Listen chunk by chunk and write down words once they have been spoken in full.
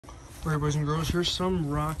Alright, boys and girls, here's some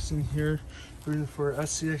rocks in here for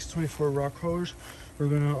SCX24 rock crawlers. We're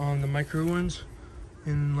gonna on the micro ones.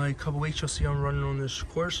 In like a couple weeks, you'll see I'm running on this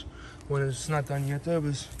course. When it's not done yet though,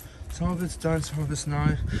 but some of it's done, some of it's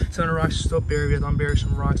not. Some of the rocks are still buried. We have to unbury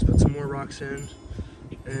some rocks, put some more rocks in.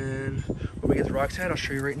 And where we get the rocks at, I'll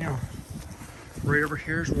show you right now. Right over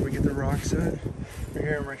here is where we get the rocks at. Right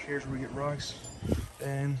here and right here is where we get rocks.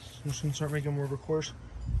 And we're just gonna start making more of a course.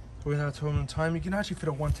 We have to in time. You can actually fit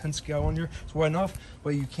a 1/10 scale on here. It's wide enough,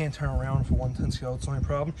 but you can't turn around for 1/10 scale. It's the only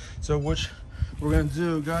problem. So what we're gonna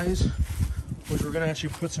do, guys, is we're gonna actually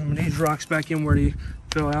put some of these rocks back in where they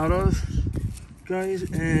fell out of, guys,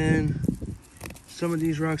 and some of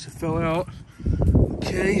these rocks that fell out.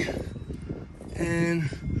 Okay,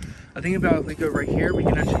 and I think about like right here, we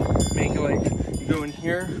can actually make it like you go in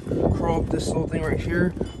here, crawl up this little thing right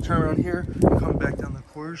here, turn around here, and come back down the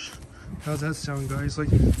course. How's that sound, guys?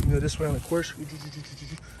 Like, you go this way on the course, go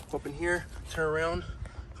up in here, turn around,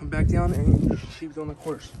 come back down, and keep on the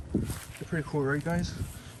course. They're pretty cool, right, guys?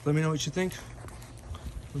 Let me know what you think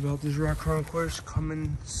about this rock crawling course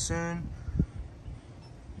coming soon.